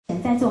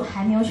在座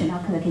还没有选到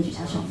课的可以举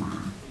下手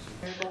吗？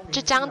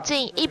这将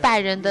近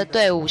100人的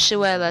队伍是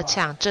为了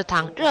抢这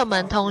堂热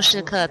门通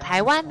识课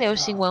台湾流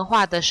行文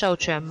化的授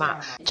权码。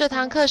这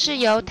堂课是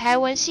由台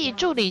文系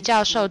助理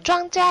教授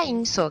庄佳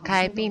颖所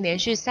开，并连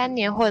续3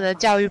年获得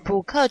教育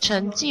部课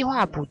程计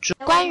划补助。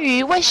关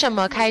于为什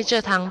么开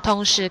这堂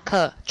通识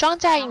课，庄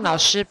佳颖老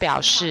师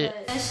表示，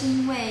那是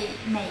因为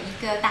每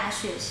一个大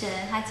学生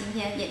他今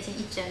天眼睛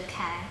一睁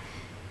开，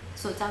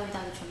所遭遇到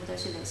的全部都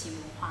是流行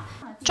文化。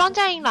庄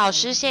佳颖老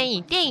师先以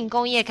电影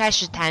工业开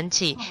始谈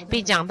起，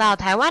并讲到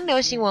台湾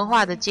流行文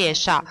化的介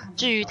绍。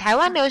至于台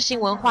湾流行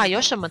文化有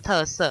什么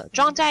特色，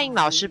庄佳颖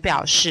老师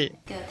表示，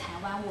台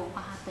湾文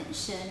化它本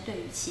身对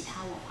于其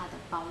他文化的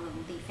包容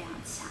力非常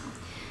强，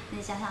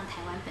再加上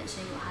台湾本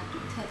身有它独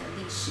特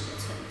的历史的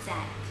存在，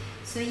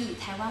所以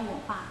台湾文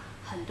化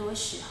很多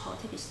时候，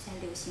特别是在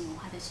流行文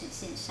化的呈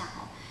现上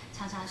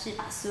常常是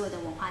把所有的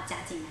文化加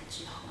进来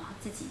之后，然后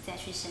自己再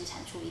去生产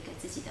出一个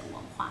自己的文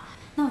化。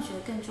那我觉得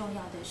更重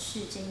要的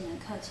是，这一门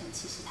课程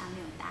其实它没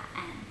有答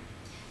案。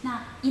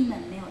那一门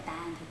没有答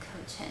案的课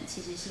程，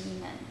其实是一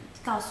门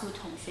告诉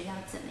同学要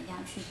怎么样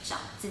去找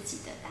自己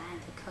的答案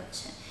的课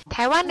程。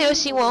台湾流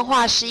行文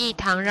化是一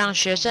堂让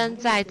学生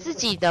在自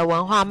己的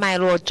文化脉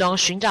络中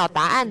寻找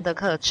答案的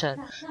课程。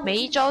每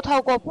一周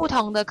透过不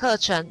同的课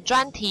程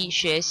专题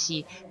学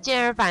习，进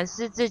而反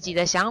思自己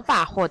的想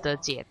法，获得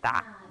解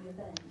答。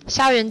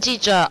校园记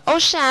者欧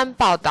世安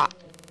报道。